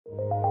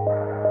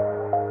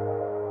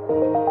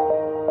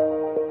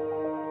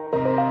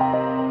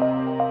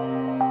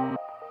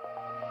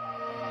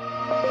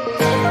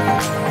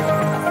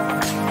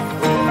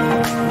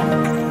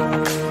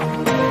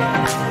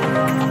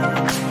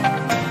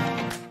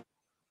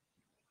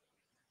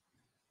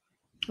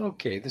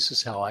Okay, this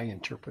is how I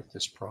interpret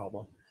this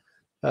problem.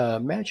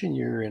 Imagine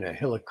you're in a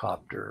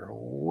helicopter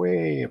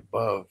way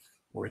above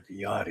where the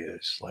yacht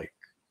is, like,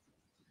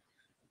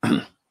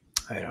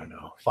 I don't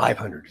know,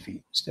 500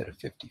 feet instead of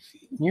 50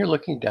 feet. And you're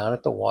looking down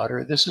at the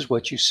water. This is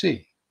what you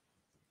see.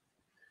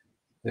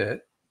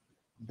 That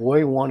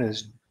buoy 1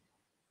 is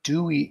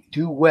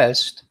due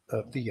west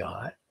of the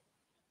yacht,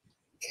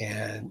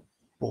 and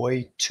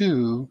buoy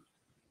 2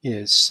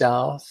 is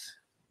south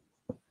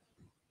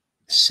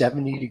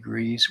 70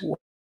 degrees west.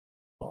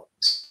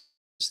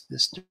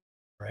 This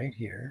right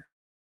here,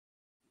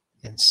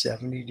 and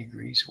 70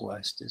 degrees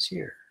west is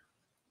here,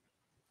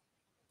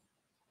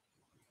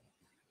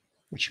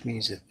 which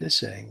means that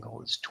this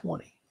angle is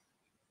 20.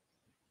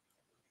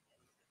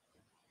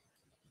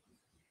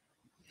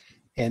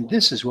 And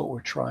this is what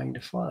we're trying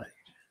to find.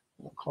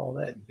 We'll call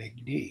that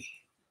big D.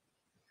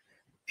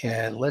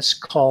 And let's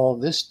call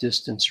this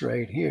distance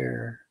right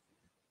here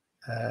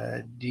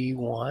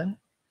D1,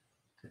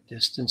 the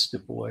distance to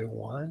buoy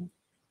 1.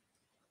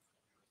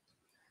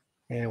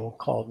 And we'll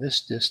call this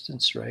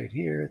distance right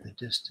here the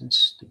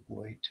distance to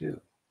buoy 2.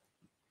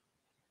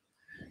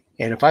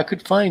 And if I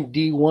could find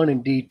D1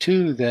 and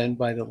D2, then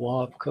by the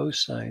law of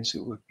cosines,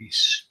 it would be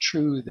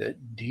true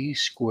that D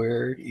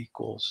squared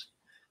equals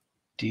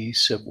D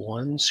sub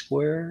 1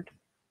 squared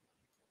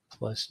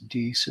plus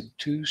D sub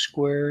 2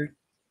 squared,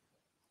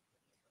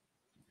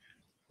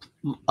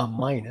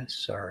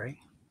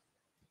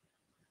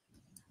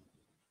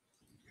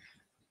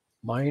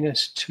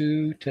 minus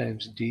 2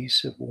 times D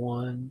sub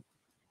 1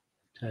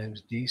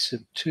 times D sub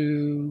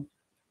 2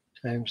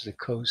 times the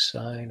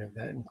cosine of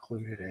that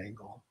included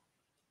angle,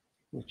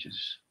 which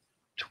is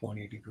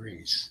 20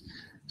 degrees.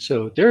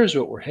 So there's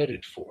what we're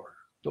headed for,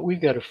 but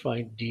we've got to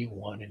find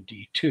D1 and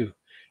D2.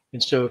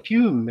 And so if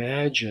you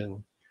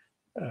imagine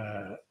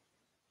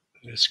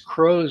this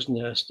crow's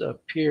nest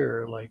up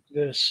here like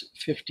this,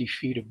 50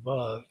 feet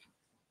above,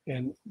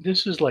 and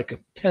this is like a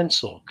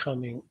pencil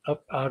coming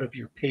up out of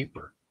your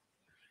paper.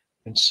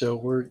 And so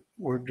we're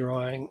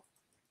drawing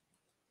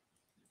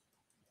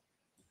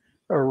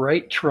a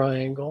right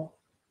triangle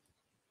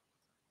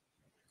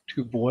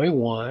to buoy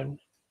 1,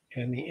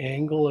 and the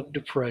angle of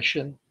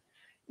depression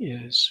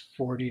is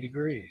 40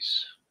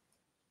 degrees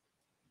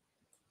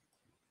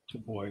to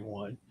buoy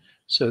 1.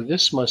 So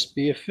this must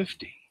be a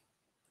 50.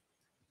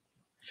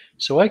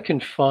 So I can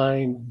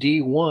find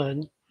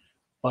D1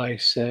 by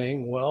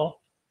saying,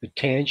 well, the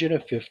tangent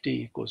of 50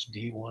 equals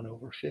D1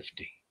 over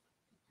 50.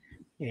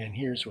 And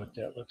here's what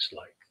that looks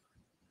like.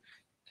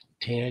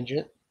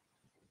 Tangent,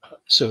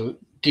 so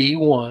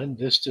D1,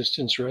 this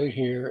distance right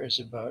here, is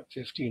about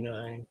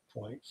 59.59.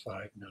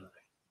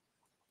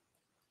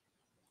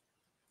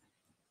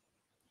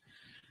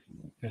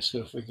 And so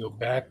if we go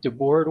back to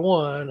board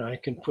 1, I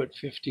can put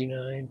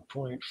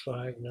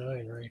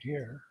 59.59 right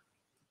here.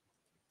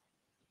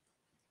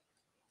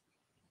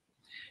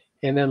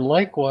 And then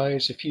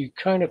likewise, if you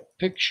kind of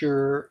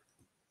picture,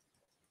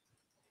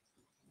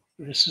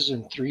 this is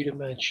in 3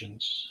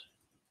 dimensions,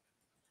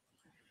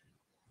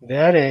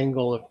 that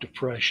angle of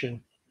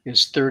depression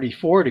is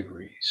 34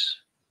 degrees.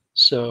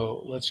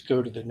 So let's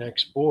go to the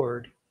next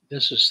board.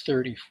 This is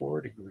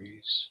 34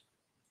 degrees.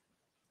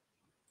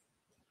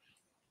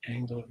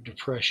 Angle of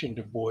depression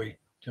to buoy,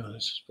 no,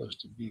 this is supposed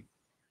to be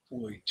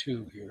buoy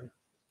 2 here.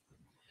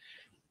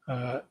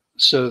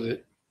 So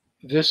that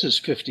this is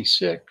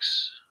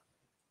 56.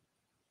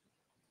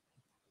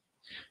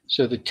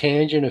 So the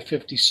tangent of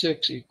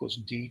 56 equals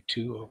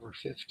D2 over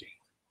 50.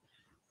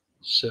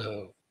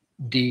 So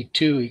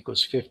D2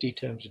 equals 50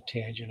 times the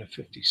tangent of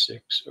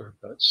 56, or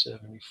about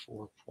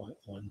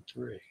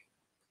 74.13.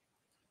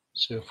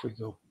 So if we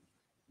go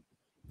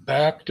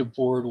back to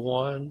board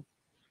 1,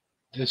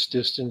 this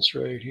distance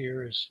right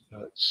here is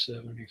about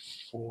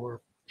 74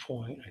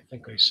 point, I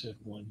think I said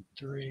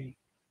 13.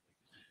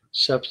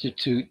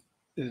 Substitute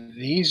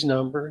these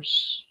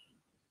numbers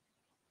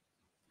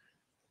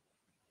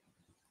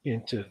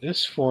into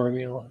this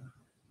formula,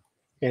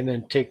 and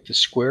then take the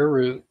square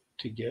root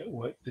to get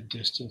what the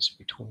distance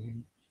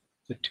between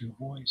the 2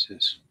 buoys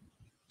is.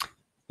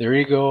 There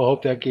you go. I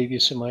hope that gave you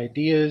some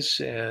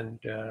ideas. And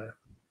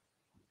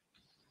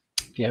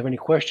if you have any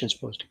questions,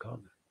 post a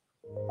comment.